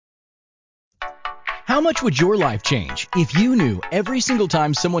How much would your life change if you knew every single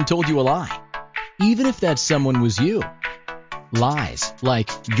time someone told you a lie, even if that someone was you? Lies like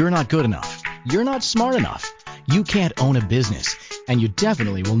you're not good enough, you're not smart enough, you can't own a business, and you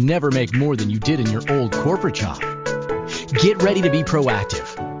definitely will never make more than you did in your old corporate job. Get ready to be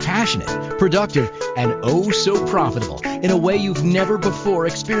proactive, passionate, productive, and oh so profitable in a way you've never before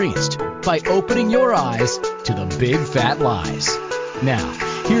experienced by opening your eyes to the big fat lies. Now,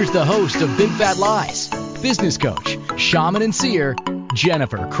 here's the host of Big Fat Lies, business coach, shaman and seer,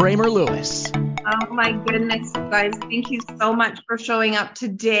 Jennifer Kramer-Lewis. Oh my goodness, you guys. Thank you so much for showing up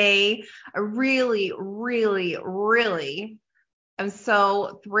today. I really am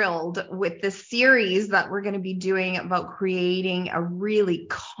so thrilled with this series that we're going to be doing about creating a really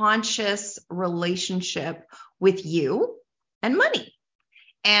conscious relationship with you and money.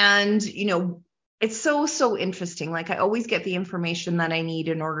 And, it's so interesting. Like I always get the information that I need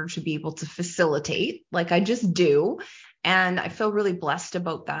in order to be able to facilitate, like I just do. And I feel really blessed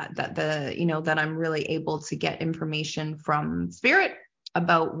about that I'm really able to get information from spirit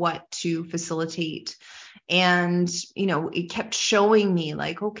about what to facilitate. And, it kept showing me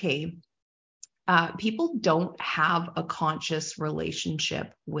like, okay, people don't have a conscious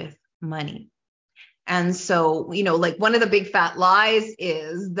relationship with money. And so, like one of the big fat lies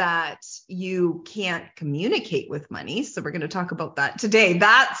is that you can't communicate with money. So we're going to talk about that today.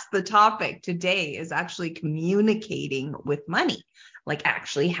 That's the topic today, is actually communicating with money, like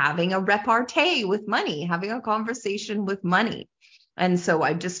actually having a repartee with money, having a conversation with money. And so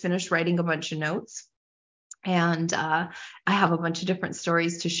I just finished writing a bunch of notes. And I have a bunch of different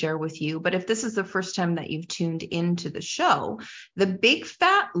stories to share with you. But if this is the first time that you've tuned into the show, the big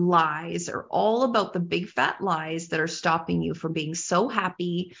fat lies are all about the big fat lies that are stopping you from being so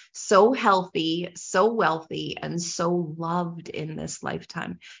happy, so healthy, so wealthy, and so loved in this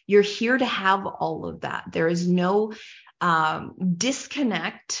lifetime. You're here to have all of that. There is no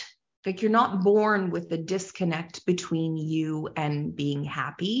disconnect. Like you're not born with the disconnect between you and being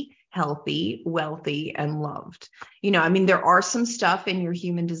happy, healthy, wealthy, and loved. There are some stuff in your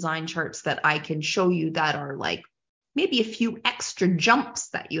human design charts that I can show you that are like maybe a few extra jumps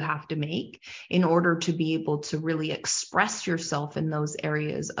that you have to make in order to be able to really express yourself in those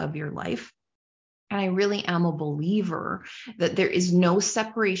areas of your life. And I really am a believer that there is no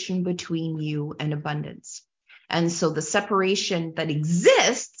separation between you and abundance. And so the separation that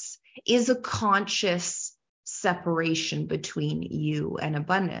exists is a conscious separation between you and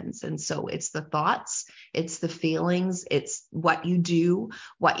abundance. And so it's the thoughts, it's the feelings, it's what you do,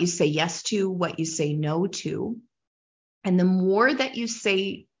 what you say yes to, what you say no to. And the more that you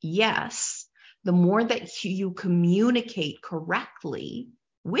say yes, the more that you communicate correctly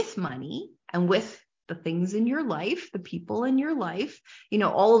with money and with the things in your life, the people in your life,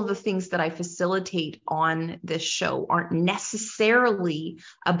 all of the things that I facilitate on this show aren't necessarily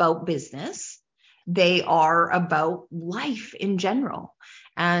about business. They are about life in general.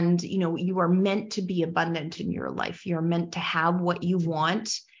 And, you are meant to be abundant in your life. You're meant to have what you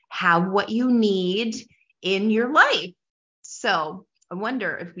want, have what you need in your life. So I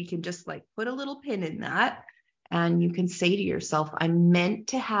wonder if we can just like put a little pin in that, and you can say to yourself, I'm meant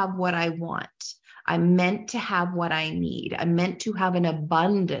to have what I want. I'm meant to have what I need. I'm meant to have an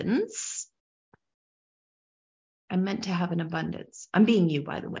abundance. I'm meant to have an abundance. I'm being you,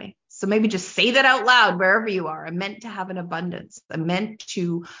 by the way. So maybe just say that out loud wherever you are. I'm meant to have an abundance. I'm meant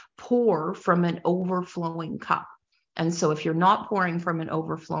to pour from an overflowing cup. And so if you're not pouring from an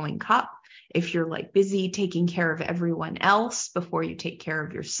overflowing cup, if you're like busy taking care of everyone else before you take care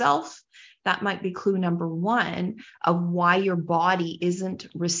of yourself, that might be clue number one of why your body isn't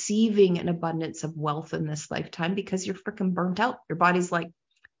receiving an abundance of wealth in this lifetime, because you're freaking burnt out. Your body's like,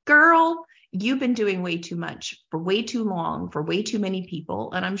 girl, you've been doing way too much for way too long, for way too many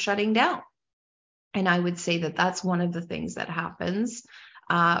people, and I'm shutting down. And I would say that that's one of the things that happens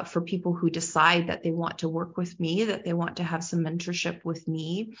for people who decide that they want to work with me, that they want to have some mentorship with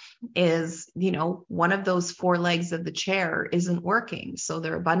me, is, one of those four legs of the chair isn't working. So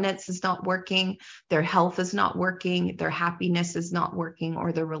their abundance is not working, their health is not working, their happiness is not working,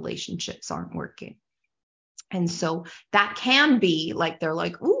 or their relationships aren't working. And so that can be like, they're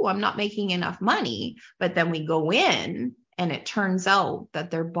like, ooh, I'm not making enough money. But then we go in and it turns out that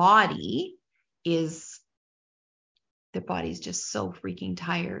their body's just so freaking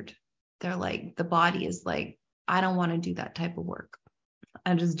tired. They're like, the body is like, I don't want to do that type of work.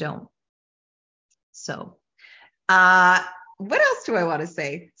 I just don't. So, what else do I want to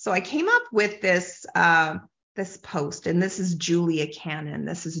say? So I came up with this post, and this is Julia Cannon.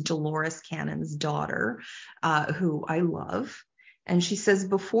 This is Dolores Cannon's daughter, who I love. And she says,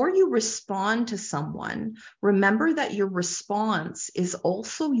 before you respond to someone, remember that your response is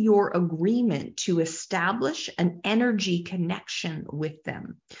also your agreement to establish an energy connection with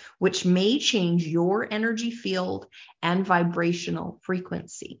them, which may change your energy field and vibrational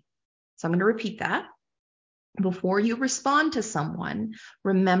frequency. So I'm going to repeat that. Before you respond to someone,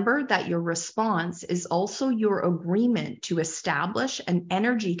 remember that your response is also your agreement to establish an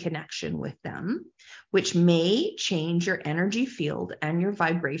energy connection with them, which may change your energy field and your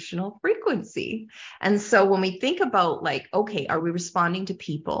vibrational frequency. And so when we think about like, okay, are we responding to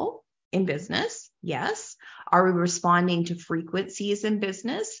people in business? Yes. Are we responding to frequencies in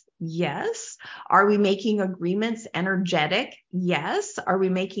business? Yes. Are we making agreements energetic? Yes. Are we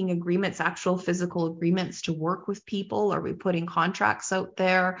making agreements, actual physical agreements to work with people? Are we putting contracts out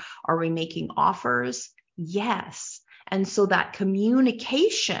there? Are we making offers? Yes. And so that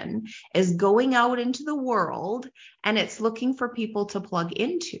communication is going out into the world and it's looking for people to plug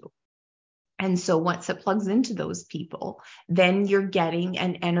into. And so once it plugs into those people, then you're getting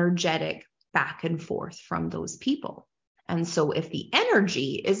an energetic back and forth from those people. And so if the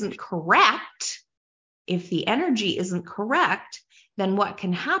energy isn't correct, then what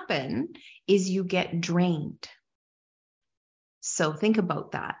can happen is you get drained. So think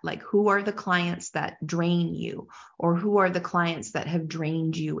about that. Like, who are the clients that drain you, or who are the clients that have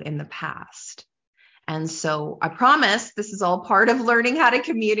drained you in the past? And so I promise this is all part of learning how to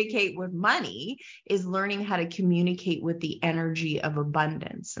communicate with money, is learning how to communicate with the energy of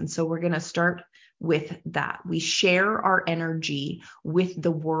abundance. And so we're going to start with that. We share our energy with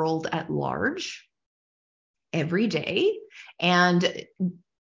the world at large every day. And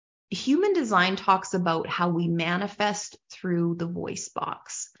human design talks about how we manifest through the voice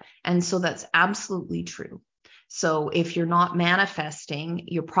box. And so that's absolutely true. So if you're not manifesting,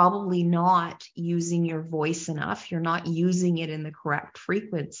 you're probably not using your voice enough. You're not using it in the correct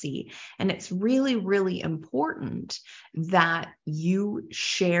frequency. And it's really, really important that you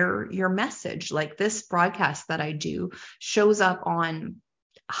share your message. Like this broadcast that I do shows up on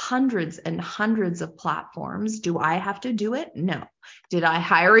hundreds and hundreds of platforms. Do I have to do it? No. Did I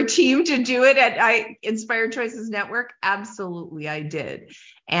hire a team to do it at Inspired Choices Network? Absolutely, I did.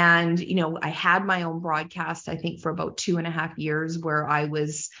 And, I had my own broadcast, I think, for about 2.5 years, where I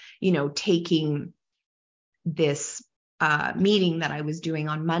was, taking this meeting that I was doing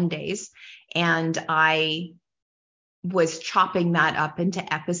on Mondays, and I was chopping that up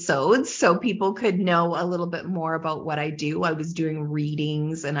into episodes so people could know a little bit more about what I do. I was doing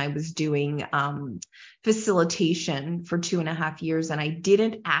readings and I was doing facilitation for 2.5 years, and I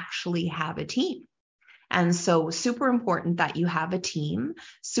didn't actually have a team. And so super important that you have a team,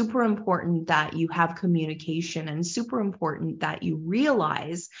 super important that you have communication, and super important that you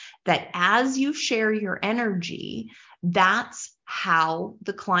realize that as you share your energy, that's how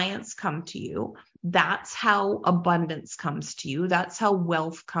the clients come to you. That's how abundance comes to you. That's how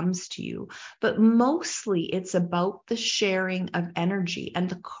wealth comes to you. But mostly it's about the sharing of energy and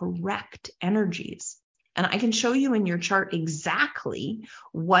the correct energies. And I can show you in your chart exactly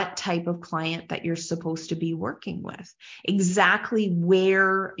what type of client that you're supposed to be working with, exactly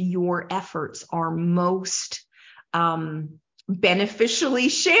where your efforts are most beneficially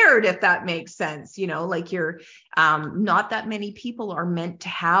shared, if that makes sense. Like you're not that many people are meant to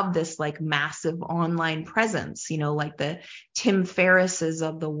have this like massive online presence, like the Tim Ferrisses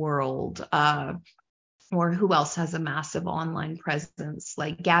of the world, or who else has a massive online presence,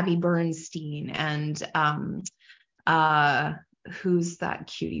 like Gabby Bernstein, and who's that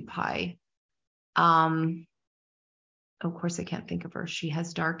cutie pie? Of course, I can't think of her. She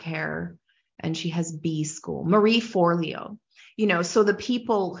has dark hair and she has B School. Marie Forleo. So the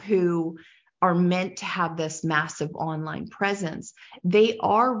people who are meant to have this massive online presence, they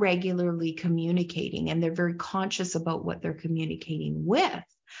are regularly communicating and they're very conscious about what they're communicating with.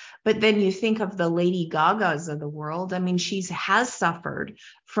 But then you think of the Lady Gagas of the world. I mean, she has suffered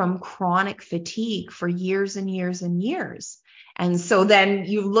from chronic fatigue for years and years and years. And so then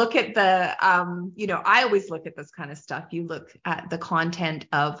you look at the, I always look at this kind of stuff. You look at the content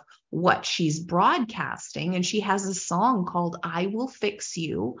of what she's broadcasting, and she has a song called I Will Fix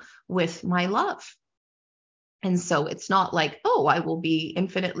You with My Love. And so it's not like, oh, I will be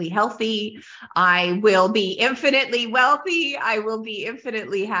infinitely healthy, I will be infinitely wealthy, I will be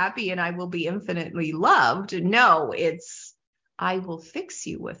infinitely happy, and I will be infinitely loved. No, it's I will fix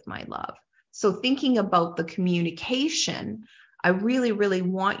you with my love. So thinking about the communication, I really, really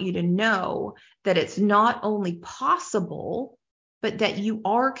want you to know that it's not only possible, but that you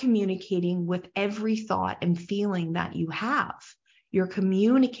are communicating with every thought and feeling that you have. You're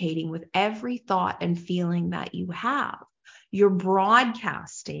communicating with every thought and feeling that you have. you're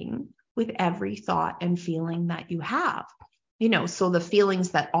broadcasting with every thought and feeling that you have. So the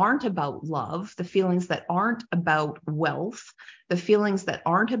feelings that aren't about love, the feelings that aren't about wealth, the feelings that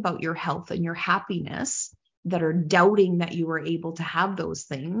aren't about your health and your happiness, that are doubting that you were able to have those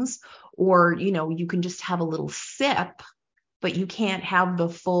things, or, you can just have a little sip, but you can't have the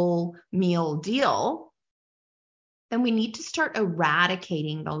full meal deal, then we need to start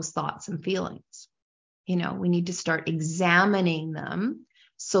eradicating those thoughts and feelings. We need to start examining them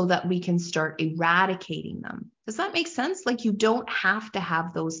so that we can start eradicating them. Does that make sense? Like, you don't have to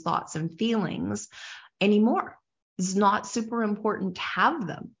have those thoughts and feelings anymore. It's not super important to have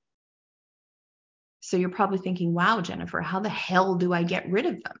them. So you're probably thinking, wow, Jennifer, how the hell do I get rid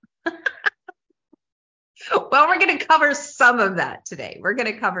of them? Well, we're going to cover some of that today.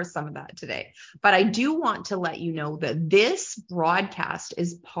 But I do want to let you know that this broadcast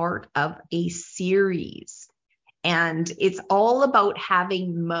is part of a series. And it's all about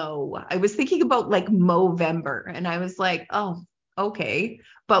having Mo. I was thinking about like Movember, and I was like, oh, okay.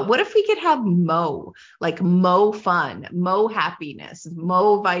 But what if we could have Mo, like Mo fun, Mo happiness,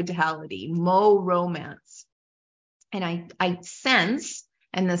 Mo vitality, Mo romance? And I sense,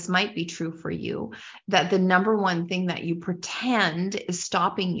 and this might be true for you, that the number one thing that you pretend is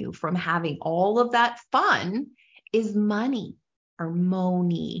stopping you from having all of that fun is money or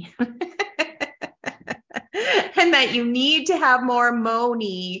money. And that you need to have more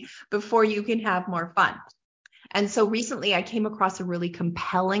money before you can have more fun. And so recently I came across a really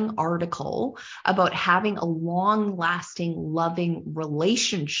compelling article about having a long-lasting, loving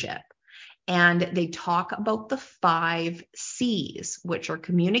relationship. And they talk about the 5 C's, which are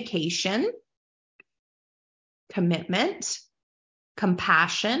communication, commitment,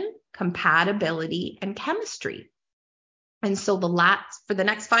 compassion, compatibility, and chemistry. And so for the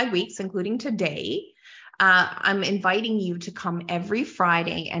next 5 weeks, including today, I'm inviting you to come every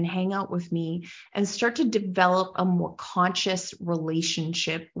Friday and hang out with me and start to develop a more conscious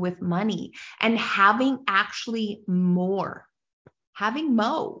relationship with money and having more.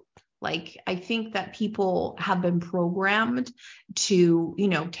 Like, I think that people have been programmed to,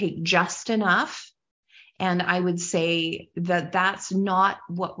 take just enough. And I would say that that's not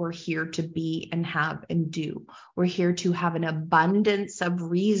what we're here to be and have and do. We're here to have an abundance of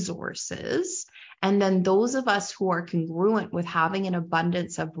resources. And then those of us who are congruent with having an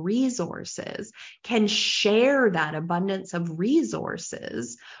abundance of resources can share that abundance of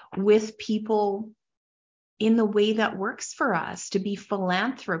resources with people in the way that works for us, to be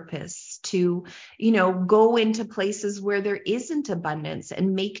philanthropists, to, go into places where there isn't abundance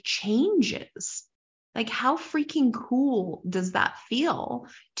and make changes. Like, how freaking cool does that feel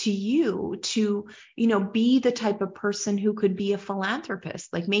to you to, be the type of person who could be a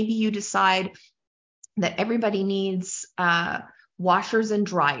philanthropist? Like, maybe you decide that everybody needs washers and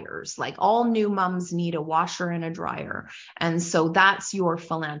dryers. Like, all new moms need a washer and a dryer. And so that's your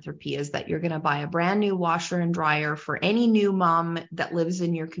philanthropy, is that you're going to buy a brand new washer and dryer for any new mom that lives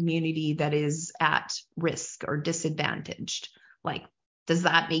in your community that is at risk or disadvantaged. Like, does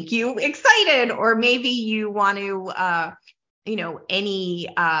that make you excited? Or maybe you want to, any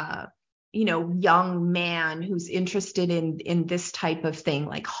young man who's interested in this type of thing,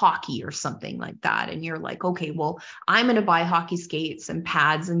 like hockey or something like that. And you're like, okay, well, I'm going to buy hockey skates and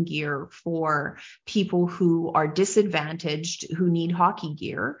pads and gear for people who are disadvantaged, who need hockey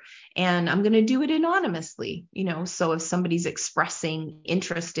gear. And I'm going to do it anonymously, so if somebody's expressing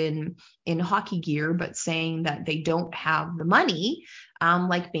interest in hockey gear, but saying that they don't have the money,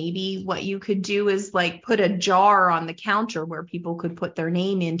 like, maybe what you could do is like put a jar on the counter where people could put their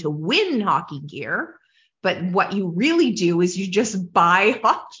name in to win hockey gear. But what you really do is you just buy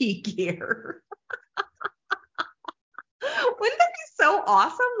hockey gear. Wouldn't that be so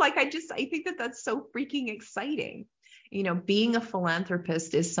awesome? Like, I think that that's so freaking exciting. Being a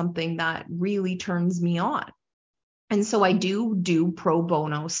philanthropist is something that really turns me on. And so I do pro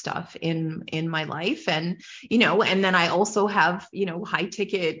bono stuff in my life. And, and then I also have, high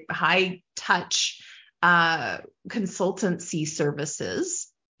ticket, high touch consultancy services.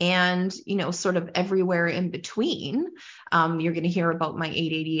 And, sort of everywhere in between, you're going to hear about my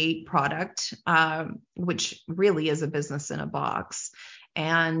 888 product, which really is a business in a box.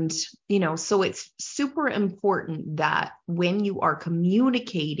 And, so it's super important that when you are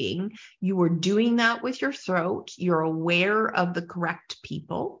communicating, you are doing that with your throat. You're aware of the correct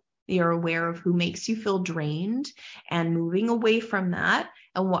people. You're aware of who makes you feel drained and moving away from that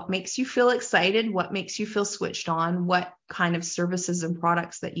and what makes you feel excited, what makes you feel switched on, what kind of services and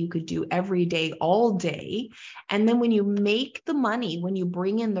products that you could do every day, all day. And then when you make the money, when you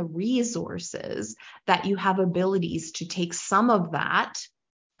bring in the resources, that you have abilities to take some of that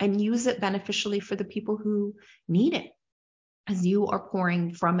and use it beneficially for the people who need it, as you are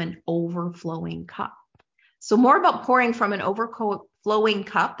pouring from an overflowing cup. So more about pouring from an overflowing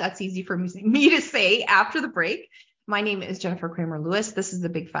cup. That's easy for me to say after the break. My name is Jennifer Kramer Lewis. This is the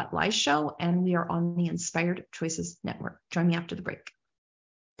Big Fat Lies Show, and we are on the Inspired Choices Network. Join me after the break.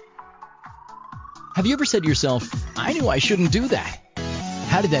 Have you ever said to yourself, I knew I shouldn't do that?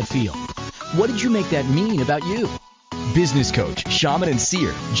 How did that feel? What did you make that mean about you? Business coach, shaman, and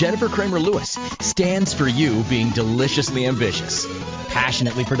seer Jennifer Kramer Lewis stands for you being deliciously ambitious,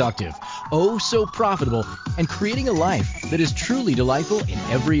 passionately productive, oh so profitable, and creating a life that is truly delightful in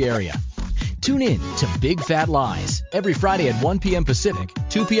every area. Tune in to Big Fat Lies every Friday at 1 p.m. Pacific,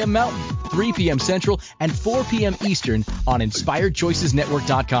 2 p.m. Mountain, 3 p.m. Central, and 4 p.m. Eastern on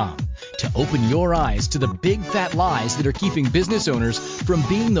InspiredChoicesNetwork.com to open your eyes to the big fat lies that are keeping business owners from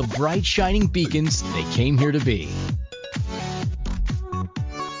being the bright, shining beacons they came here to be.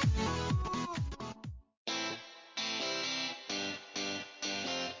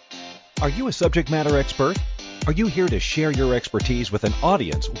 Are you a subject matter expert? Are you here to share your expertise with an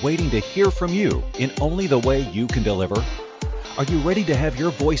audience waiting to hear from you in only the way you can deliver? Are you ready to have your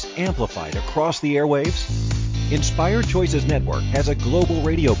voice amplified across the airwaves? Inspired Choices Network has a global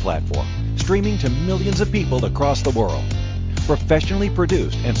radio platform streaming to millions of people across the world. Professionally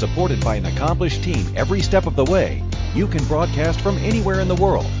produced and supported by an accomplished team every step of the way, you can broadcast from anywhere in the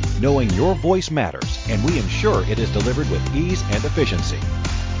world, knowing your voice matters, and we ensure it is delivered with ease and efficiency.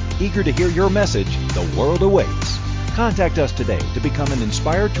 Eager to hear your message, the world awaits. Contact us today to become an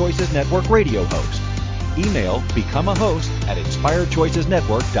Inspired Choices Network radio host. Email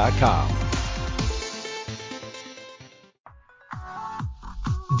becomeahost@inspiredchoicesnetwork.com.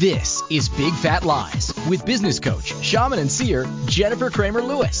 This is Big Fat Lies with business coach, shaman, and seer Jennifer Kramer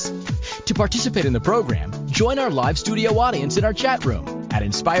Lewis. To participate in the program, join our live studio audience in our chat room at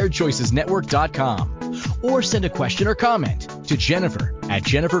InspiredChoicesNetwork.com or send a question or comment to Jennifer at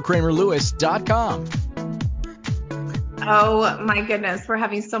JenniferKramerLewis.com. Oh my goodness, we're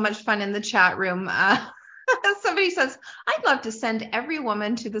having so much fun in the chat room. Somebody says, I'd love to send every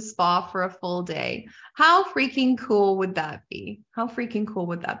woman to the spa for a full day. How freaking cool would that be? How freaking cool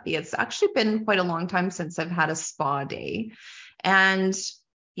would that be? It's actually been quite a long time since I've had a spa day. And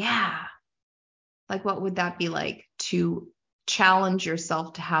yeah, like what would that be like to challenge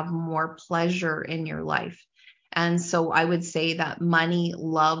yourself to have more pleasure in your life? And so I would say that money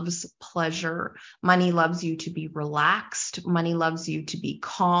loves pleasure. Money loves you to be relaxed. Money loves you to be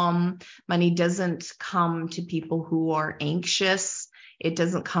calm. Money doesn't come to people who are anxious. It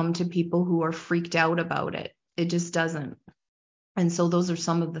doesn't come to people who are freaked out about it. It just doesn't. And so those are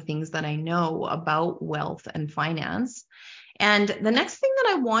some of the things that I know about wealth and finance. And the next thing that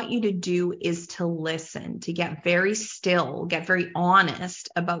I want you to do is to listen, to get very still, get very honest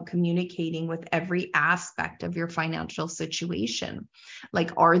about communicating with every aspect of your financial situation.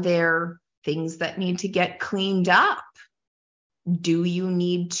 Like, are there things that need to get cleaned up? Do you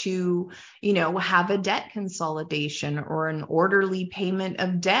need to, have a debt consolidation or an orderly payment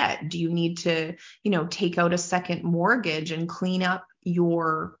of debt? Do you need to, take out a second mortgage and clean up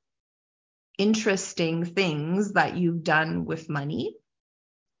your interesting things that you've done with money?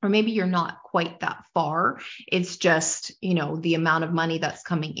 Or maybe you're not quite that far. It's just, the amount of money that's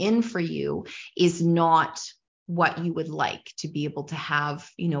coming in for you is not what you would like to be able to have,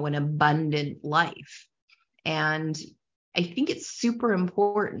 an abundant life. And I think it's super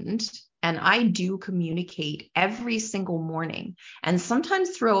important. And I do communicate every single morning. And sometimes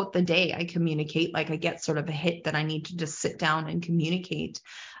throughout the day, I communicate, like I get sort of a hit that I need to just sit down and communicate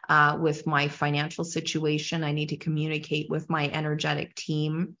with my financial situation. I need to communicate with my energetic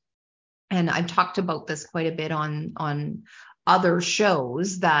team. And I've talked about this quite a bit on other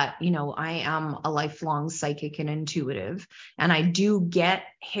shows that, I am a lifelong psychic and intuitive, and I do get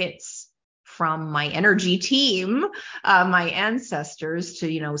hits from my energy team, my ancestors,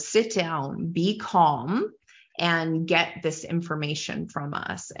 to, sit down, be calm, and get this information from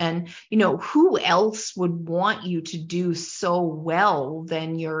us. And, who else would want you to do so well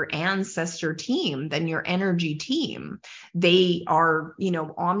than your ancestor team, than your energy team? They are,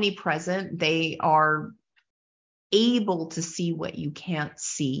 omnipresent. They are able to see what you can't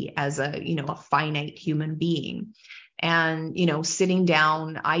see as a finite human being. And, sitting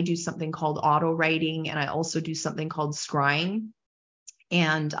down, I do something called auto writing, and I also do something called scrying.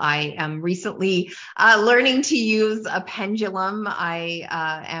 And I am recently learning to use a pendulum. I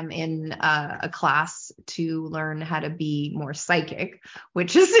am in a class to learn how to be more psychic,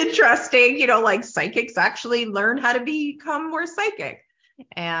 which is interesting. Like psychics actually learn how to become more psychic.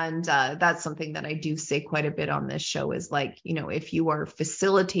 And that's something that I do say quite a bit on this show is like, if you are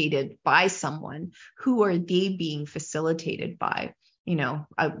facilitated by someone, who are they being facilitated by?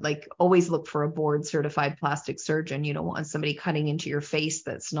 I like always look for a board certified plastic surgeon. You don't want somebody cutting into your face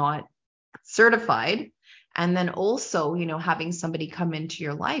that's not certified. And then also, having somebody come into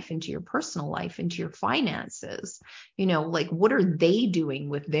your life, into your personal life, into your finances, like what are they doing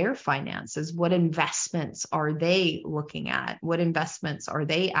with their finances? What investments are they looking at? What investments are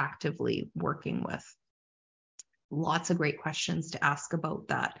they actively working with? Lots of great questions to ask about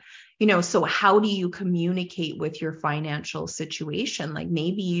that. So how do you communicate with your financial situation? Like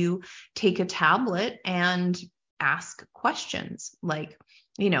maybe you take a tablet and ask questions like,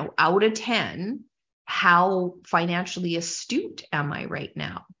 out of 10, how financially astute am I right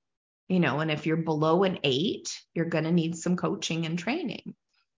now? And if you're below an 8, you're going to need some coaching and training.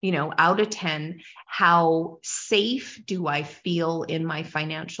 Out of 10, how safe do I feel in my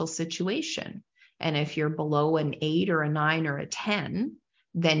financial situation? And if you're below an 8 or a 9 or a 10,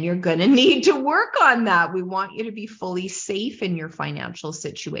 then you're going to need to work on that. We want you to be fully safe in your financial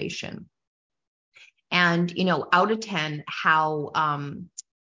situation. And, out of 10, how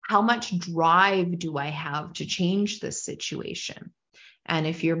much drive do I have to change this situation? And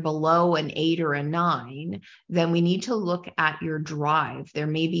if you're below an 8 or a 9, then we need to look at your drive. There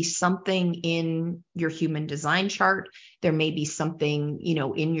may be something in your human design chart. There may be something,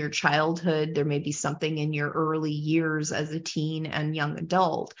 in your childhood. There may be something in your early years as a teen and young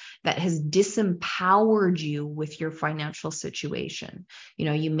adult that has disempowered you with your financial situation.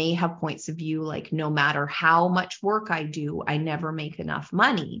 You may have points of view like, no matter how much work I do, I never make enough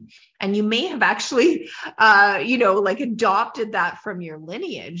money. And you may have actually, adopted that from your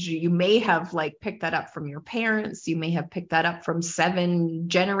lineage. You may have picked that up from your parents. You may have picked that up from 7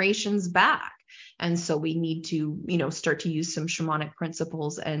 generations back. And so we need to, start to use some shamanic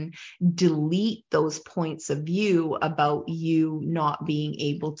principles and delete those points of view about you not being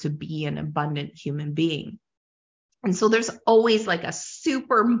able to be an abundant human being. And so there's always a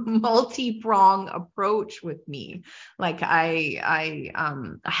super multi-prong approach with me. I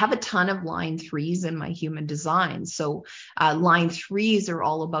have a ton of line 3s in my human design. So line 3s are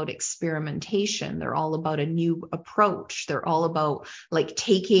all about experimentation. They're all about a new approach. They're all about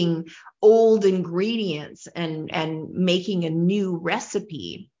taking old ingredients and making a new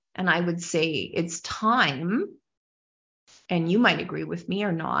recipe. And I would say it's time, and you might agree with me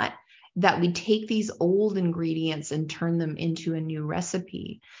or not, that we take these old ingredients and turn them into a new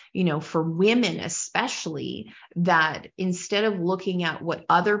recipe, for women especially, that instead of looking at what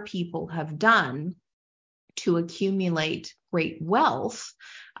other people have done to accumulate great wealth,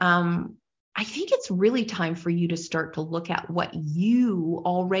 I think it's really time for you to start to look at what you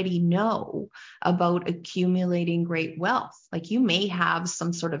already know about accumulating great wealth. You may have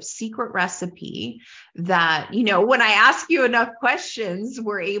some sort of secret recipe that, when I ask you enough questions,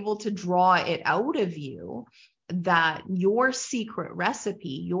 we're able to draw it out of you, that your secret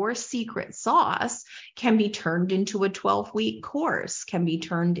recipe, your secret sauce can be turned into a 12-week course, can be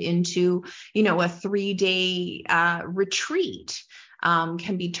turned into, a 3-day retreat.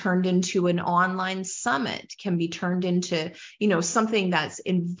 Can be turned into an online summit, can be turned into, something that's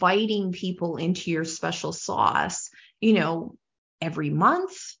inviting people into your special sauce, every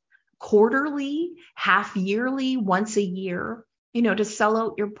month, quarterly, half yearly, once a year, to sell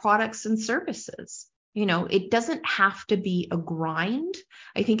out your products and services. It doesn't have to be a grind.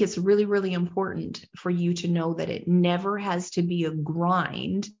 I think it's really, really important for you to know that it never has to be a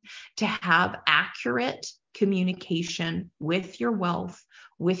grind to have accurate communication with your wealth,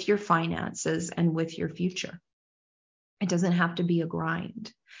 with your finances, and with your future. It doesn't have to be a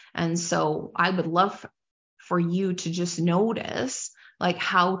grind. And so I would love for you to just notice,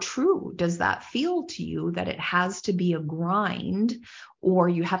 how true does that feel to you, that it has to be a grind, or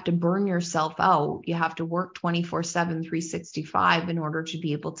you have to burn yourself out. You have to work 24/7, 365 in order to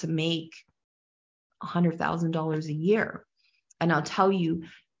be able to make $100,000 a year. And I'll tell you,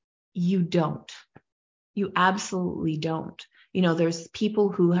 you don't. You absolutely don't. There's people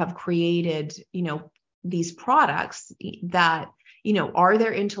who have created, these products that, are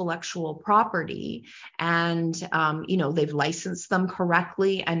their intellectual property, and, they've licensed them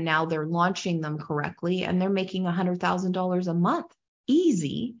correctly, and now they're launching them correctly, and they're making $100,000 a month.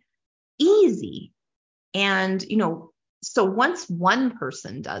 Easy. And, so once one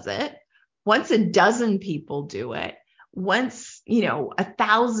person does it, once a dozen people do it, once,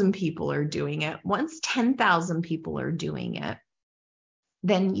 1,000 people are doing it, once 10,000 people are doing it,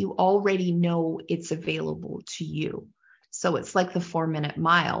 then you already know it's available to you. So it's like the 4-minute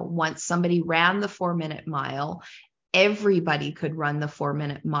mile. Once somebody ran the 4-minute mile, everybody could run the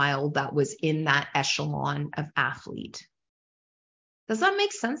 4-minute mile that was in that echelon of athlete. Does that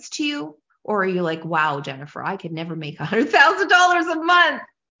make sense to you? Or are you like, wow, Jennifer, I could never make $100,000 a month?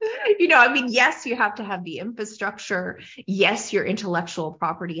 Yes, you have to have the infrastructure. Yes, your intellectual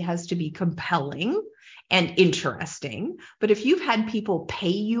property has to be compelling and interesting. But if you've had people pay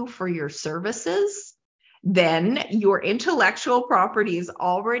you for your services, then your intellectual property is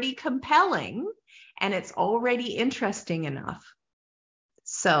already compelling and it's already interesting enough.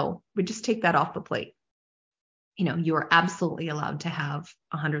 So we just take that off the plate. You're absolutely allowed to have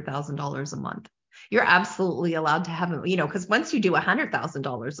 $100,000 a month. You're absolutely allowed to have, because once you do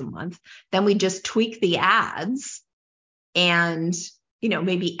 $100,000 a month, then we just tweak the ads and,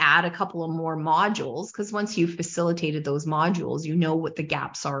 maybe add a couple of more modules. Because once you've facilitated those modules, you know what the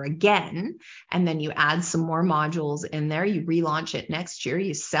gaps are again. And then you add some more modules in there, you relaunch it next year,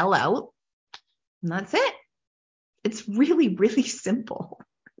 you sell out, and that's it. It's really, really simple.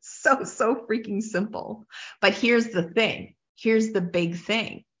 So freaking simple. But here's the thing. Here's the big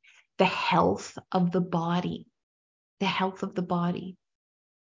thing. The health of the body. The health of the body.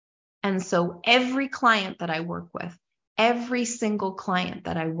 And so every client that I work with, every single client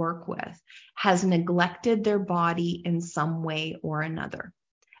that I work with has neglected their body in some way or another.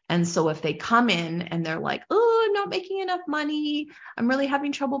 And so if they come in and they're like, oh, I'm not making enough money, I'm really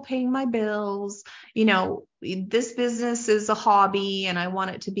having trouble paying my bills, this business is a hobby and I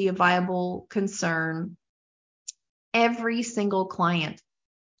want it to be a viable concern. Every single client,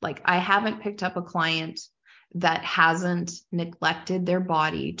 like I haven't picked up a client that hasn't neglected their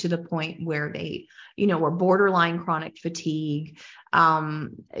body to the point where they, are borderline chronic fatigue,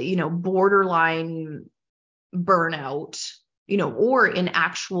 borderline burnout, or in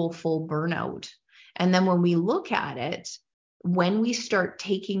actual full burnout. And then when we look at it, when we start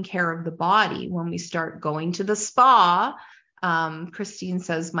taking care of the body, when we start going to the spa, Christine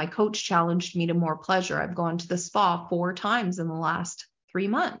says, my coach challenged me to more pleasure. I've gone to the spa 4 times in the last 3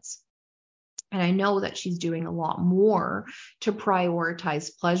 months. And I know that she's doing a lot more to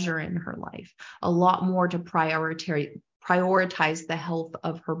prioritize pleasure in her life, a lot more to prioritize the health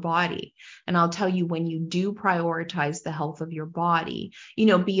of her body. And I'll tell you, when you do prioritize the health of your body,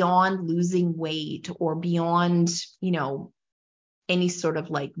 beyond losing weight or beyond, any sort of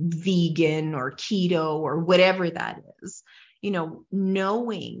like vegan or keto or whatever that is,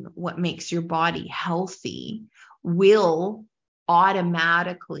 knowing what makes your body healthy will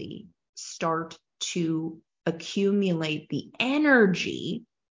automatically start to accumulate the energy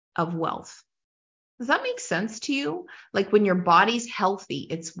of wealth. Does that make sense to you? Like when your body's healthy,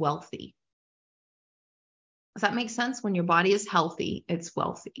 it's wealthy. Does that make sense? When your body is healthy, it's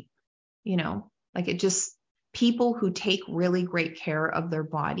wealthy. Like it just, people who take really great care of their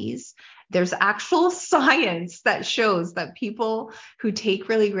bodies, there's actual science that shows that people who take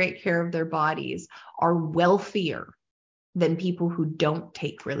really great care of their bodies are wealthier than people who don't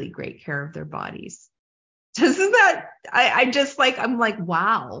take really great care of their bodies. Doesn't that, I'm like,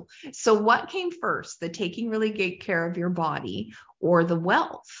 wow. So what came first, the taking really great care of your body or the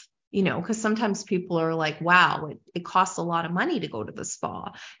wealth? Because sometimes people are like, wow, it costs a lot of money to go to the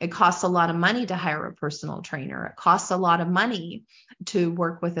spa. It costs a lot of money to hire a personal trainer. It costs a lot of money to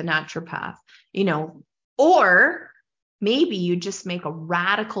work with a naturopath, or maybe you just make a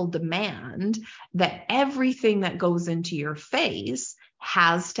radical demand that everything that goes into your face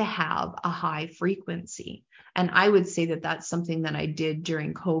has to have a high frequency. And I would say that that's something that I did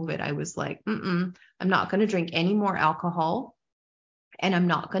during COVID. I was like, I'm not going to drink any more alcohol, and I'm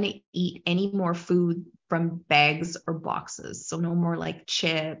not going to eat any more food from bags or boxes. So no more like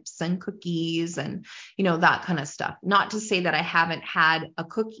chips and cookies and, that kind of stuff. Not to say that I haven't had a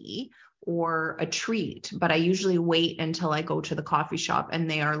cookie or a treat, but I usually wait until I go to the coffee shop and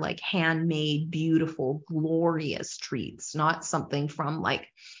they are like handmade, beautiful, glorious treats, not something from like,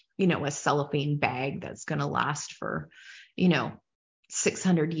 a cellophane bag that's going to last for,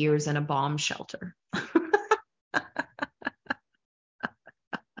 600 years in a bomb shelter.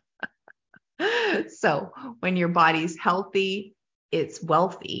 So when your body's healthy, it's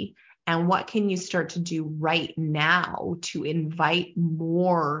wealthy. And what can you start to do right now to invite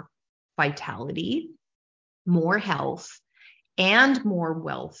more vitality, more health, and more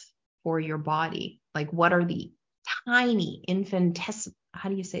wealth for your body? Like, what are the tiny infinitesimal, how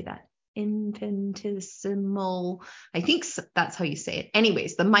do you say that? infinitesimal, I think that's how you say it.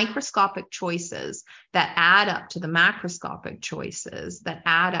 Anyways, the microscopic choices that add up to the macroscopic choices that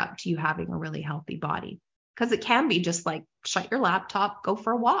add up to you having a really healthy body. Because it can be just like shut your laptop, go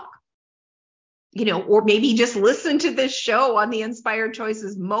for a walk. Or maybe just listen to this show on the Inspired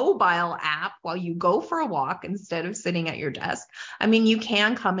Choices mobile app while you go for a walk instead of sitting at your desk. I mean, you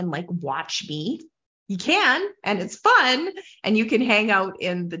can come and like watch me. You can, and it's fun, and you can hang out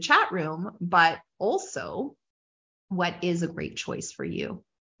in the chat room, but also what is a great choice for you?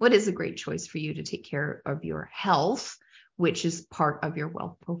 What is a great choice for you to take care of your health, which is part of your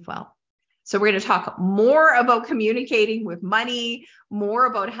wealth profile? So we're going to talk more about communicating with money, more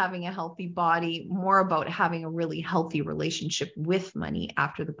about having a healthy body, more about having a really healthy relationship with money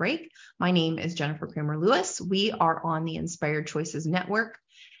after the break. My name is Jennifer Kramer Lewis. We are on the Inspired Choices Network,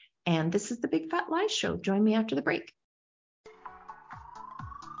 and this is the Big Fat Lies Show. Join me after the break.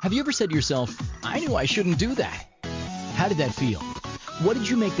 Have you ever said to yourself, I knew I shouldn't do that? How did that feel? What did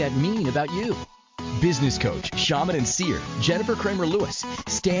you make that mean about you? Business coach, shaman, and seer Jennifer Kramer Lewis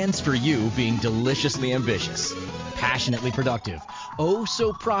stands for you being deliciously ambitious, passionately productive, oh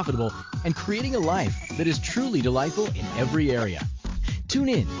so profitable, and creating a life that is truly delightful in every area. Tune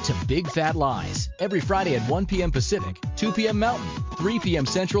in to Big Fat Lies every Friday at 1 p.m. Pacific, 2 p.m. Mountain, 3 p.m.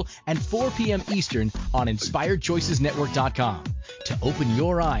 Central, and 4 p.m. Eastern on InspiredChoicesNetwork.com to open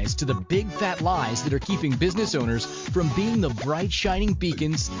your eyes to the big fat lies that are keeping business owners from being the bright, shining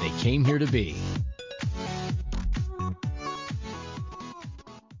beacons they came here to be.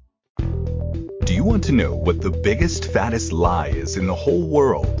 Do you want to know what the biggest, fattest lie is in the whole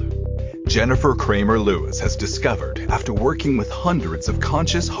world? Jennifer Kramer Lewis has discovered, after working with hundreds of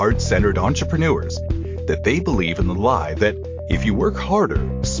conscious, heart-centered entrepreneurs, that they believe in the lie that if you work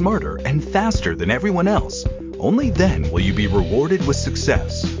harder, smarter, and faster than everyone else, only then will you be rewarded with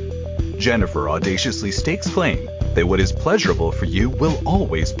success. Jennifer audaciously stakes claim that what is pleasurable for you will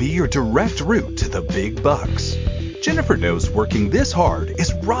always be your direct route to the big bucks. Jennifer knows working this hard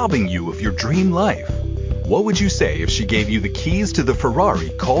is robbing you of your dream life. What would you say if she gave you the keys to the Ferrari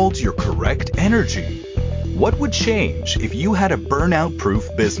called your correct energy? What would change if you had a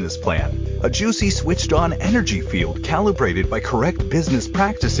burnout-proof business plan, a juicy switched-on energy field calibrated by correct business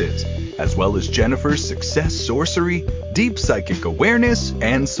practices, as well as Jennifer's success sorcery, deep psychic awareness,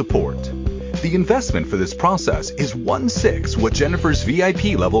 and support? The investment for this process is 1/6 what Jennifer's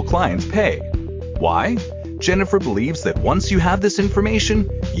VIP level clients pay. Why? Jennifer believes that once you have this information,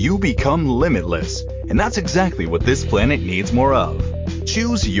 you become limitless. And that's exactly what this planet needs more of.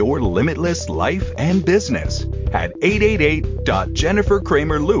 Choose your limitless life and business at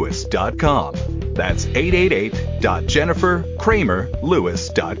 888.jenniferkramerlewis.com. That's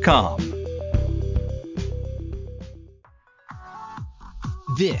 888.jenniferkramerlewis.com.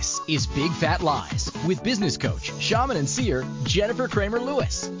 This is Big Fat Lies with business coach, shaman, and seer Jennifer Kramer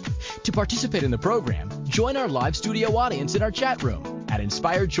Lewis. To participate in the program, join our live studio audience in our chat room at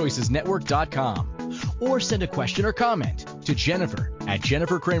InspiredChoicesNetwork.com or send a question or comment to Jennifer at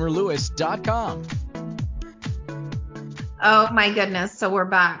JenniferKramerLewis.com. Oh my goodness. So we're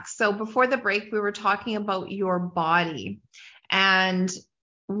back. So before the break, we were talking about your body. And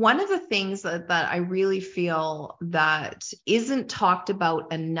one of the things that I really feel that isn't talked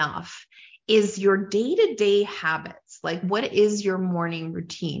about enough is your day-to-day habits. Like, what is your morning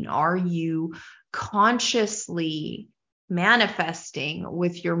routine? Are you consciously manifesting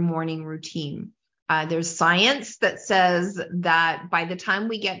with your morning routine? There's science that says that by the time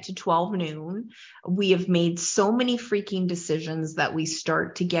we get to 12 noon, we have made so many freaking decisions that we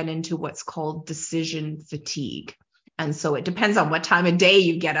start to get into what's called decision fatigue. And so it depends on what time of day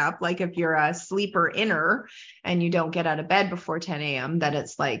you get up. Like if you're a sleeper inner and you don't get out of bed before 10 a.m., then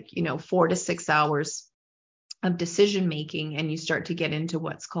it's like, 4 to 6 hours of decision making, and you start to get into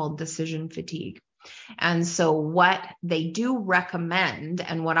what's called decision fatigue. And so what they do recommend,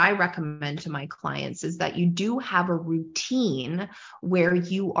 and what I recommend to my clients, is that you do have a routine where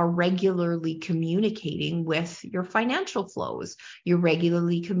you are regularly communicating with your financial flows. You're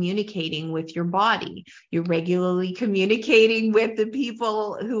regularly communicating with your body. You're regularly communicating with the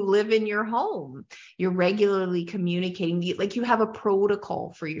people who live in your home. You're regularly communicating, like you have a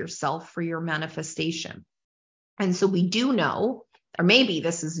protocol for yourself, for your manifestation. And so we do know, or maybe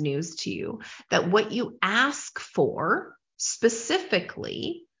this is news to you, that what you ask for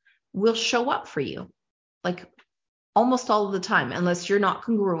specifically will show up for you, like almost all of the time, unless you're not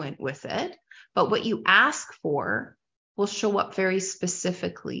congruent with it. But what you ask for will show up very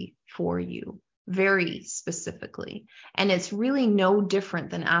specifically for you, very specifically. And it's really no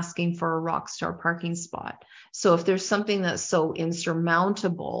different than asking for a rock star parking spot. So if there's something that's so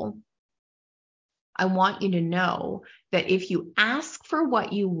insurmountable I want you to know that if you ask for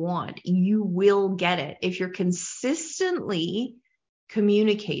what you want, you will get it if you're consistently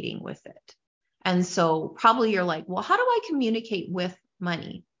communicating with it. And so probably you're like, well, how do I communicate with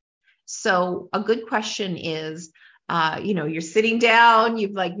money? So a good question is, you're sitting down,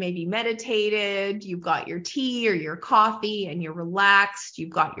 you've like maybe meditated, you've got your tea or your coffee and you're relaxed,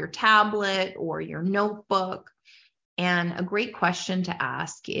 you've got your tablet or your notebook. And a great question to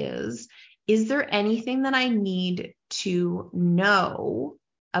ask is there anything that I need to know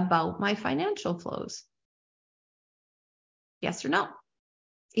about my financial flows? Yes or no?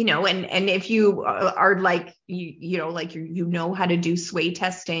 And if you are like, you know how to do sway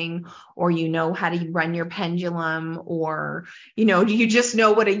testing, or you know how to run your pendulum, or, you just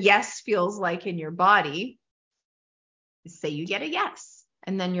know what a yes feels like in your body, say you get a yes.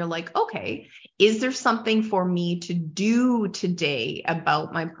 And then you're like, okay, is there something for me to do today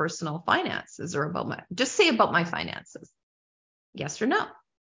about my personal finances, or just say about my finances? Yes or no?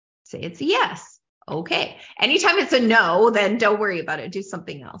 Say it's a yes. Okay. Anytime it's a no, then don't worry about it. Do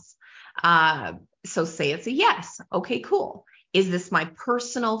something else. So say it's a yes. Okay, cool. Is this my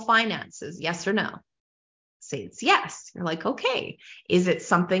personal finances? Yes or no? Say it's yes. You're like, okay. Is it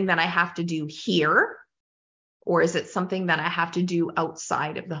something that I have to do here? Or is it something that I have to do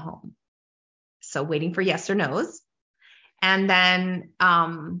outside of the home? So waiting for yes or no's. And then,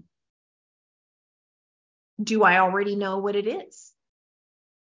 do I already know what it is?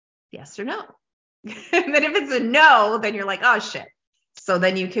 Yes or no? And then if it's a no, then you're like, oh shit. So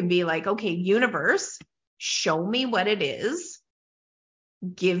then you can be like, okay, universe, show me what it is.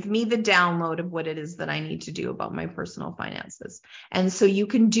 Give me the download of what it is that I need to do about my personal finances. And so you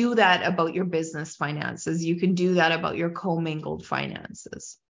can do that about your business finances. You can do that about your commingled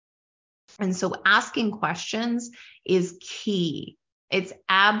finances. And so asking questions is key. It's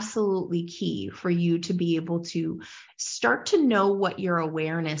absolutely key for you to be able to start to know what your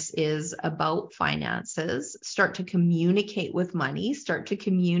awareness is about finances, start to communicate with money, start to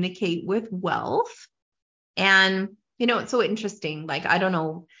communicate with wealth. And, it's so interesting. Like, I don't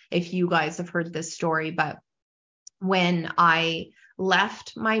know if you guys have heard this story, but when I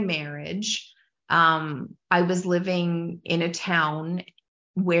left my marriage, I was living in a town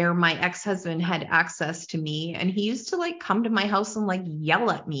where my ex-husband had access to me, and he used to like come to my house and like yell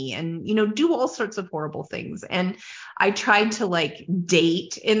at me and, do all sorts of horrible things. And I tried to like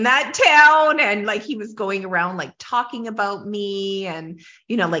date in that town, and like he was going around like talking about me and,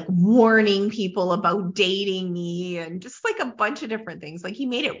 like warning people about dating me and just like a bunch of different things. Like he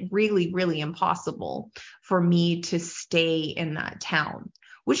made it really, really impossible for me to stay in that town,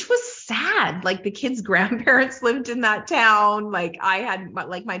 which was sad. Like the kids' grandparents lived in that town. Like I had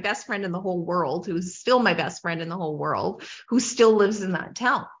my best friend in the whole world, who's still my best friend in the whole world, who still lives in that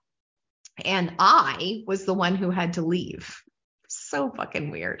town. And I was the one who had to leave. So fucking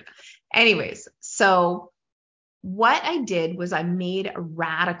weird. Anyways, so what I did was I made a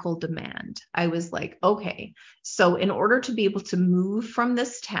radical demand. I was like, okay, so in order to be able to move from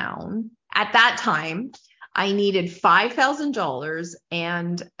this town at that time, I needed $5,000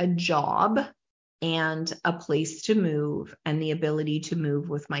 and a job and a place to move and the ability to move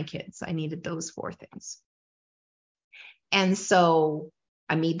with my kids. I needed those 4 things. And so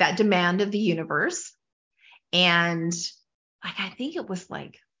I made that demand of the universe. And like, I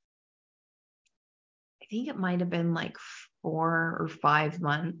think it might have been like 4 or 5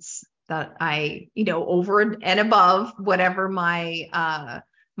 months that I, over and above whatever my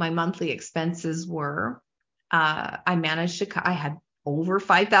monthly expenses were. I managed to, I had over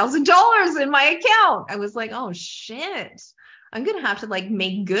 $5,000 in my account. I was like, oh shit, I'm going to have to like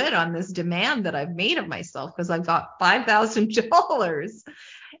make good on this demand that I've made of myself, because I've got $5,000.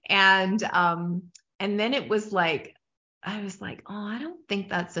 And then it was like, I was like, oh, I don't think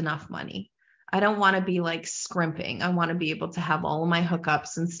that's enough money. I don't want to be like scrimping. I want to be able to have all of my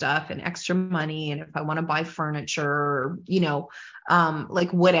hookups and stuff and extra money. And if I want to buy furniture, or,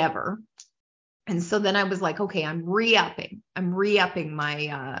 like whatever. And so then I was like, okay, I'm re-upping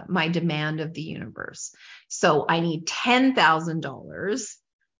my demand of the universe. So I need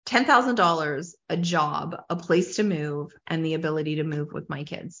 $10,000, a job, a place to move, and the ability to move with my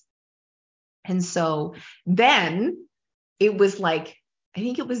kids. And so then it was like, I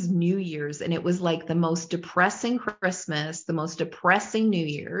think it was New Year's, and it was like the most depressing Christmas, the most depressing New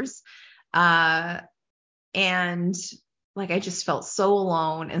Year's. And like, I just felt so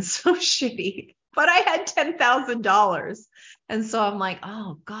alone and so shitty, but I had $10,000. And so I'm like,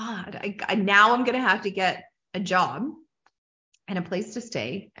 oh God, now I'm going to have to get a job and a place to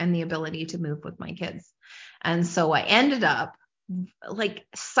stay and the ability to move with my kids. And so I ended up like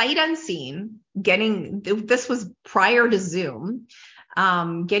sight unseen, this was prior to Zoom,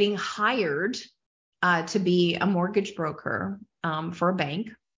 getting hired to be a mortgage broker for a bank.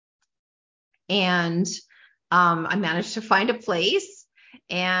 And I managed to find a place,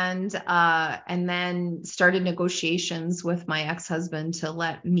 and then started negotiations with my ex-husband to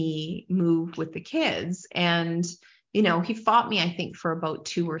let me move with the kids. And, he fought me, I think, for about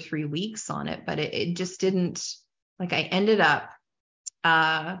 2 or 3 weeks on it, but it just didn't, like, I ended up,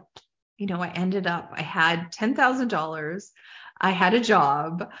 I had $10,000. I had a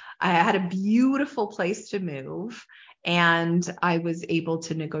job. I had a beautiful place to move, and I was able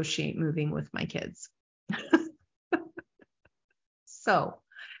to negotiate moving with my kids. So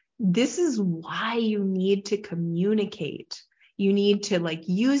this is why you need to communicate. You need to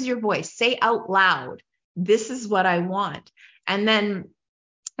use your voice, say out loud, this is what I want. And then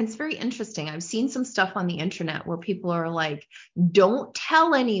it's very interesting. I've seen some stuff on the internet where people are like, don't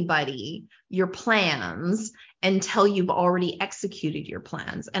tell anybody your plans until you've already executed your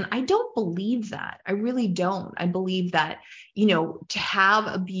plans. And I don't believe that. I really don't. I believe that, to have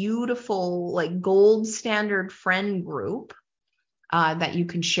a beautiful, gold standard friend group, that you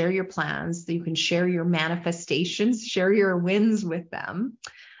can share your plans, that you can share your manifestations, share your wins with them,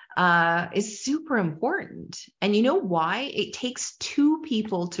 is super important. And you know why? It takes 2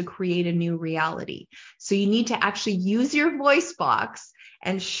 people to create a new reality. So you need to actually use your voice box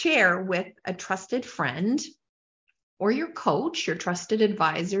and share with a trusted friend or your coach, your trusted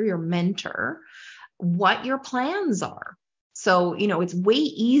advisor, your mentor, what your plans are. So, it's way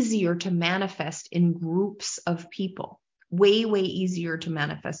easier to manifest in groups of people. Way easier to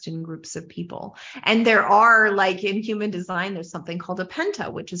manifest in groups of people. And there are, in human design, there's something called a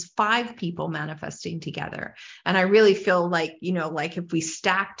penta, which is 5 people manifesting together. And I really feel like, if we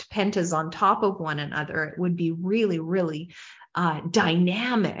stacked pentas on top of one another, it would be really, really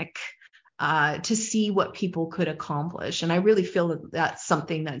dynamic to see what people could accomplish. And I really feel that that's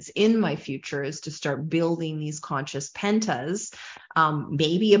something that's in my future, is to start building these conscious pentas,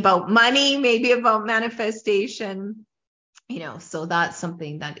 maybe about money, maybe about manifestation. So that's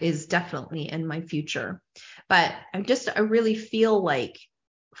something that is definitely in my future. But I really feel like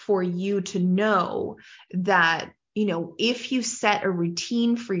for you to know that, if you set a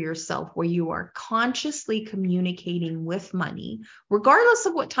routine for yourself where you are consciously communicating with money, regardless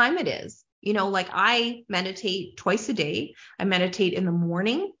of what time it is, I meditate twice a day. I meditate in the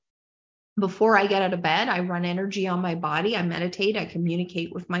morning. Before I get out of bed, I run energy on my body. I meditate. I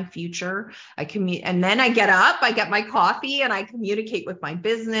communicate with my future. And then I get up, I get my coffee, and I communicate with my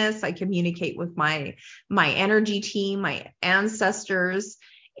business. I communicate with my energy team, my ancestors.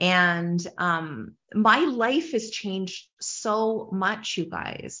 And my life has changed so much, you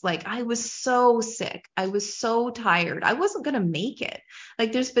guys. I was so sick. I was so tired. I wasn't going to make it.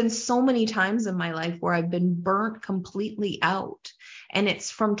 There's been so many times in my life where I've been burnt completely out. And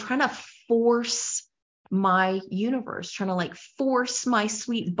it's from trying to force my universe, trying to force my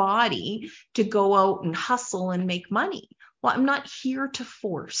sweet body to go out and hustle and make money. Well, I'm not here to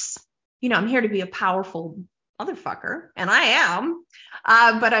force. I'm here to be a powerful motherfucker, and I am,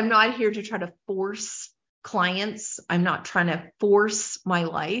 but I'm not here to try to force clients. I'm not trying to force my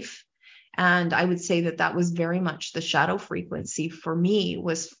life. And I would say that was very much the shadow frequency for me,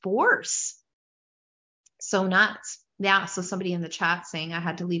 was force. So nuts. Yeah. So somebody in the chat saying I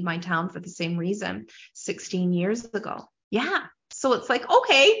had to leave my town for the same reason 16 years ago. Yeah. So it's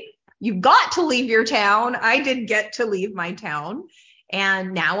okay, you got to leave your town. I did get to leave my town.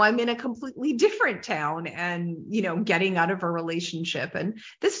 And now I'm in a completely different town and, getting out of a relationship. And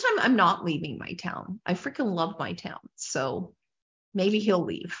this time I'm not leaving my town. I freaking love my town. So maybe he'll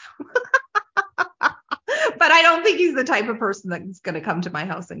leave. But I don't think he's the type of person that's going to come to my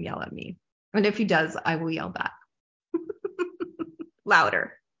house and yell at me. And if he does, I will yell back.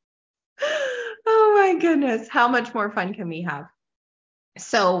 Louder. Oh my goodness. How much more fun can we have?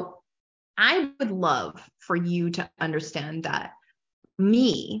 So I would love for you to understand that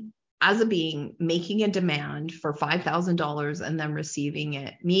me as a being making a demand for $5,000 and then receiving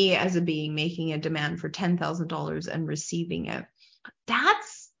it, me as a being making a demand for $10,000 and receiving it,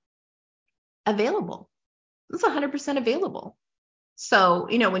 that's available. It's 100% available. So,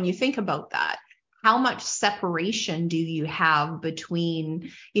 when you think about that, how much separation do you have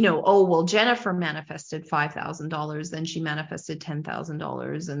between, Jennifer manifested $5,000, then she manifested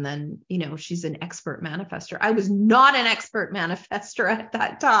 $10,000, and then, she's an expert manifester. I was not an expert manifester at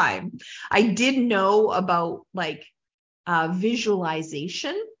that time. I did know about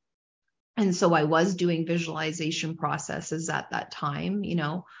visualization. And so I was doing visualization processes at that time,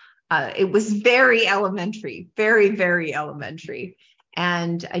 It was very elementary, very, very elementary.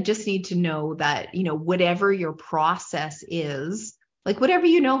 And I just need to know that, whatever your process is, like whatever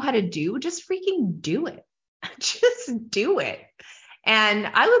you know how to do, just freaking do it. Just do it. And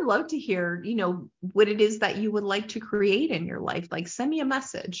I would love to hear, what it is that you would like to create in your life. Like, send me a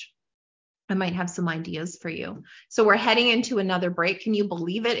message. I might have some ideas for you. So we're heading into another break. Can you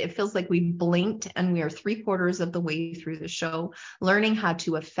believe it? It feels like we blinked and we are 3/4 of the way through the show, learning how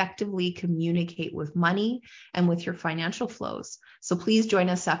to effectively communicate with money and with your financial flows. So please join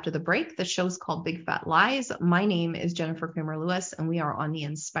us after the break. The show's called Big Fat Lies. My name is Jennifer Kramer Lewis, and we are on the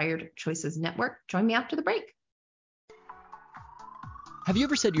Inspired Choices Network. Join me after the break. Have you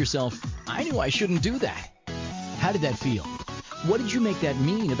ever said to yourself, I knew I shouldn't do that? How did that feel? What did you make that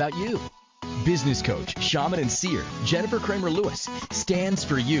mean about you? Business coach, shaman, and seer Jennifer Kramer Lewis stands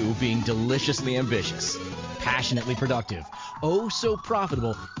for you being deliciously ambitious, passionately productive, oh so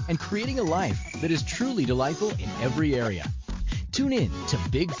profitable, and creating a life that is truly delightful in every area. Tune in to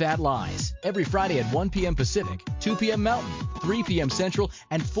Big Fat Lies every Friday at 1 p.m. Pacific, 2 p.m. Mountain, 3 p.m. Central,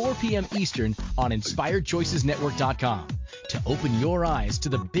 and 4 p.m. Eastern on InspiredChoicesNetwork.com to open your eyes to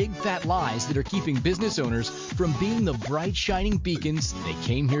the big fat lies that are keeping business owners from being the bright shining beacons they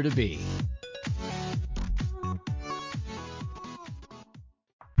came here to be.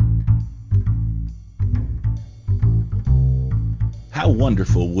 How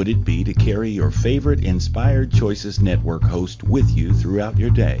wonderful would it be to carry your favorite Inspired Choices Network host with you throughout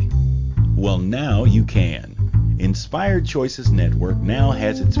your day? Well, now you can. Inspired Choices Network now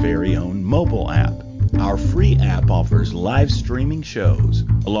has its very own mobile app. Our free app offers live streaming shows,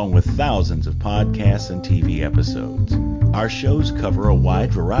 along with thousands of podcasts and TV episodes. Our shows cover a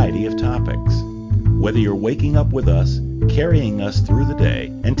wide variety of topics. Whether you're waking up with us, carrying us through the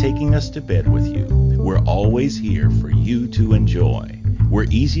day, and taking us to bed with you, we're always here for you to enjoy. We're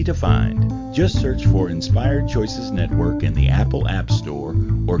easy to find. Just search for Inspired Choices Network in the Apple App Store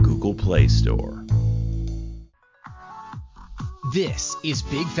or Google Play Store. This is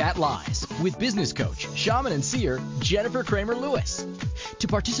Big Fat Lies with business coach, shaman, and seer Jennifer Kramer Lewis. To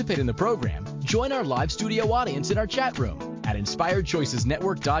participate in the program, join our live studio audience in our chat room at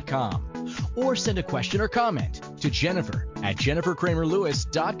InspiredChoicesNetwork.com or send a question or comment to Jennifer at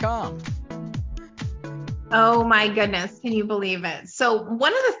JenniferKramerLewis.com. Oh my goodness. Can you believe it? So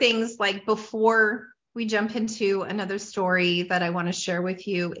one of the things, like, before we jump into another story that I want to share with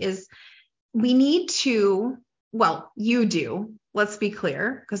you, is we need to, well, you do, let's be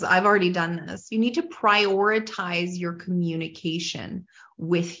clear, because I've already done this. You need to prioritize your communication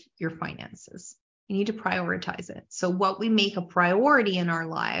with your finances. You need to prioritize it. So what we make a priority in our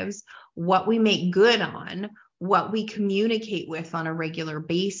lives, what we make good on, what we communicate with on a regular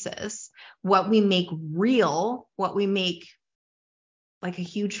basis, what we make real, what we make like a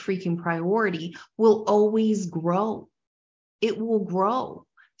huge freaking priority, will always grow. It will grow.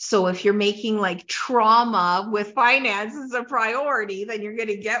 So if you're making like trauma with finances a priority, then you're going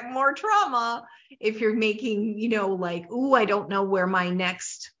to get more trauma. If you're making, like, ooh, I don't know where my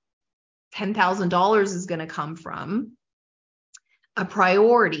next $10,000 is going to come from, a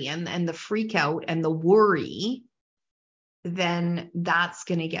priority, and the freak out and the worry, then that's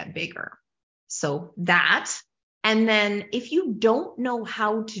going to get bigger. So that, and then if you don't know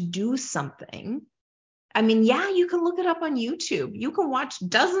how to do something, I mean, yeah, you can look it up on YouTube. You can watch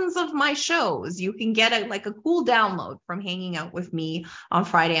dozens of my shows. You can get a cool download from hanging out with me on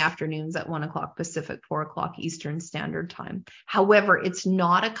Friday afternoons at 1 o'clock Pacific, 4 o'clock Eastern Standard Time. However, it's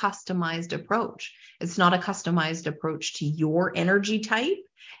not a customized approach. It's not a customized approach to your energy type.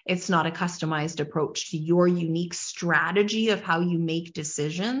 It's not a customized approach to your unique strategy of how you make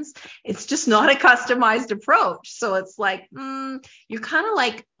decisions. It's just not a customized approach. So it's like, you're kind of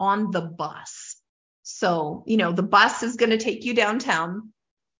like on the bus. So, the bus is going to take you downtown.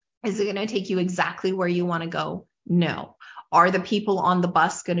 Is it going to take you exactly where you want to go? No. Are the people on the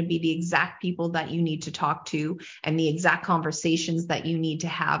bus going to be the exact people that you need to talk to and the exact conversations that you need to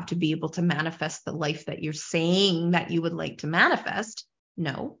have to be able to manifest the life that you're saying that you would like to manifest?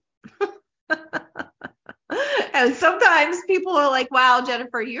 No. And sometimes people are like, wow,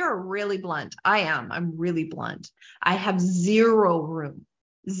 Jennifer, you're really blunt. I am. I'm really blunt. I have zero room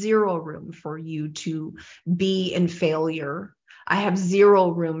for you to be in failure. I have zero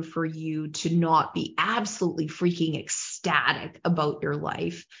room for you to not be absolutely freaking ecstatic about your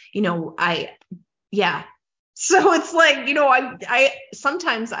life. So it's like, I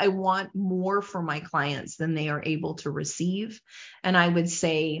sometimes I want more for my clients than they are able to receive. And I would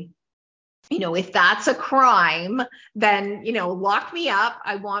say, if that's a crime, then, lock me up.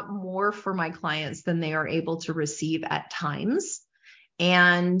 I want more for my clients than they are able to receive at times.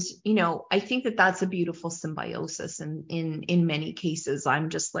 And, I think that that's a beautiful symbiosis. And in many cases, I'm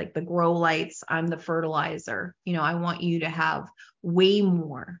just like the grow lights. I'm the fertilizer. I want you to have way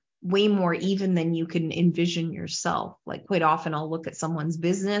more even than you can envision yourself. Like quite often I'll look at someone's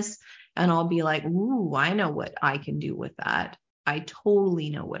business and I'll be like, ooh, I know what I can do with that. I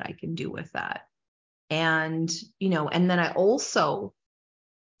totally know what I can do with that. And, and then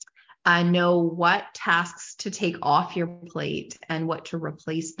I know what tasks to take off your plate and what to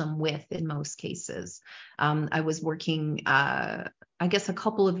replace them with in most cases. I was working, I guess a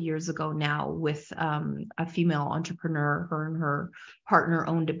couple of years ago now with a female entrepreneur. Her and her partner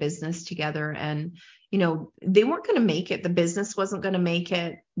owned a business together, and they weren't going to make it. The business wasn't going to make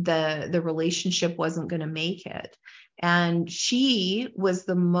it. The relationship wasn't going to make it. And she was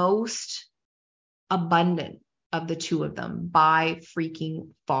the most abundant of the two of them by freaking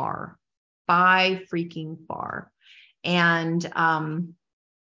far. And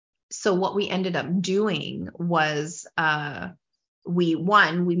so what we ended up doing was we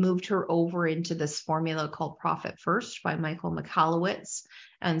moved her over into this formula called Profit First by Michael Michalowicz.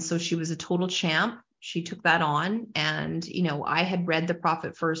 And so she was a total champ. She took that on, and, I had read the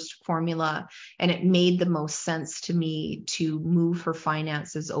Profit First formula, and it made the most sense to me to move her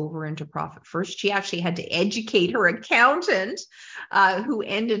finances over into Profit First. She actually had to educate her accountant, who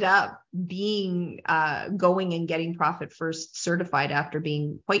ended up being going and getting Profit First certified after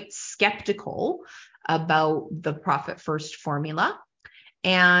being quite skeptical about the Profit First formula.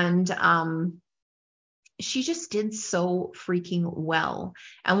 And, she just did so freaking well.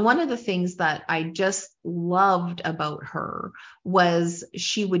 And one of the things that I just loved about her was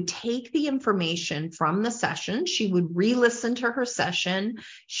she would take the information from the session. She would re-listen to her session.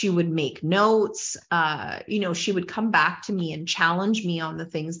 She would make notes. She would come back to me and challenge me on the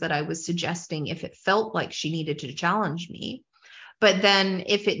things that I was suggesting if it felt like she needed to challenge me. But then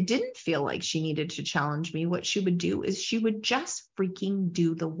if it didn't feel like she needed to challenge me, what she would do is she would just freaking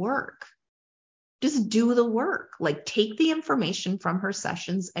do the work. Just do the work. Like, take the information from her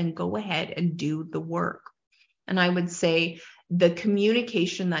sessions and go ahead and do the work. And I would say the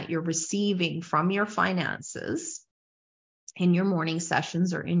communication that you're receiving from your finances in your morning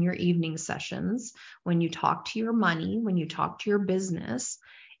sessions or in your evening sessions, when you talk to your money, when you talk to your business,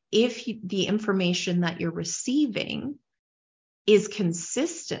 if the information that you're receiving is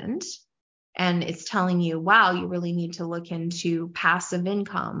consistent, and it's telling you, wow, you really need to look into passive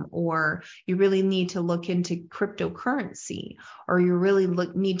income, or you really need to look into cryptocurrency, or you really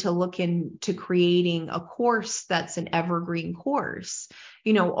need to look into creating a course that's an evergreen course.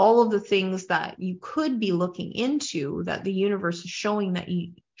 All of the things that you could be looking into that the universe is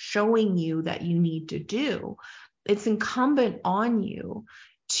showing you that you need to do. It's incumbent on you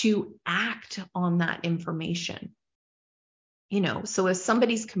to act on that information. So if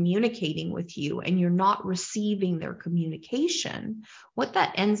somebody's communicating with you and you're not receiving their communication, what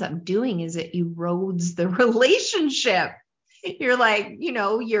that ends up doing is it erodes the relationship. You're like,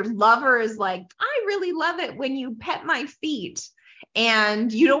 your lover is like, I really love it when you pet my feet,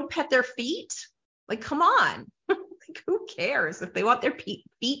 and you don't pet their feet. Like, come on. Like, who cares if they want their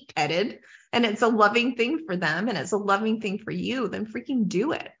feet petted and it's a loving thing for them and it's a loving thing for you, then freaking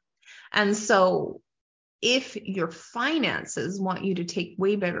do it. And so if your finances want you to take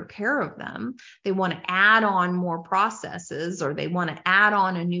way better care of them, they want to add on more processes, or they want to add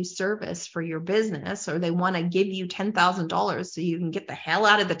on a new service for your business, or they want to give you $10,000 so you can get the hell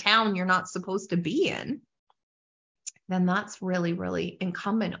out of the town you're not supposed to be in, then that's really, really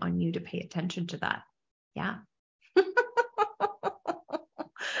incumbent on you to pay attention to that. Yeah.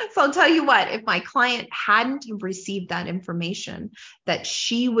 So I'll tell you what, if my client hadn't received that information, that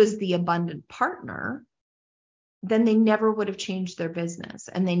she was the abundant partner, then they never would have changed their business,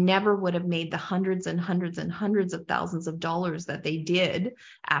 and they never would have made the hundreds and hundreds and hundreds of thousands of dollars that they did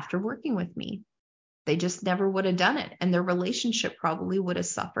after working with me. They just never would have done it. And their relationship probably would have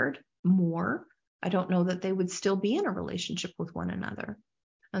suffered more. I don't know that they would still be in a relationship with one another.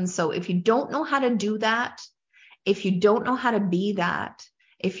 And so if you don't know how to do that, if you don't know how to be that,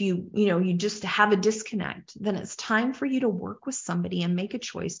 if you just have a disconnect, then it's time for you to work with somebody and make a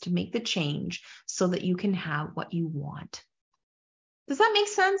choice to make the change so that you can have what you want. Does that make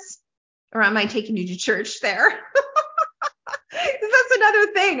sense? Or am I taking you to church there? That's another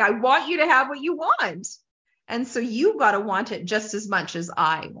thing. I want you to have what you want. And so you've got to want it just as much as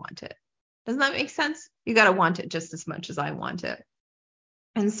I want it. Doesn't that make sense? You got to want it just as much as I want it.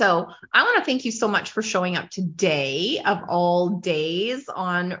 And so I want to thank you so much for showing up today of all days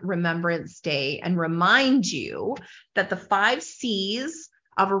on Remembrance Day, and remind you that the 5 C's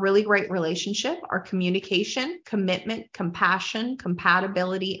of a really great relationship are communication, commitment, compassion,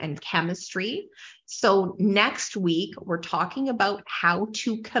 compatibility, and chemistry. So next week, we're talking about how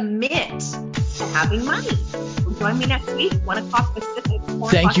to commit to having money. So join me next week, 1 o'clock Pacific.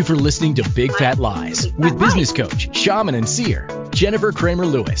 Thank you for listening to Big Fat Lies with business coach, shaman, and seer, Jennifer Kramer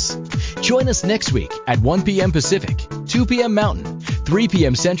Lewis. Join us next week at 1 p.m. Pacific, 2 p.m. Mountain, 3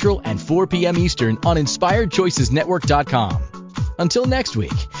 p.m. Central, and 4 p.m. Eastern on InspiredChoicesNetwork.com. Until next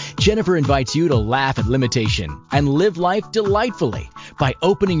week, Jennifer invites you to laugh at limitation and live life delightfully by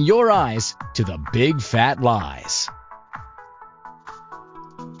opening your eyes to the big fat lies.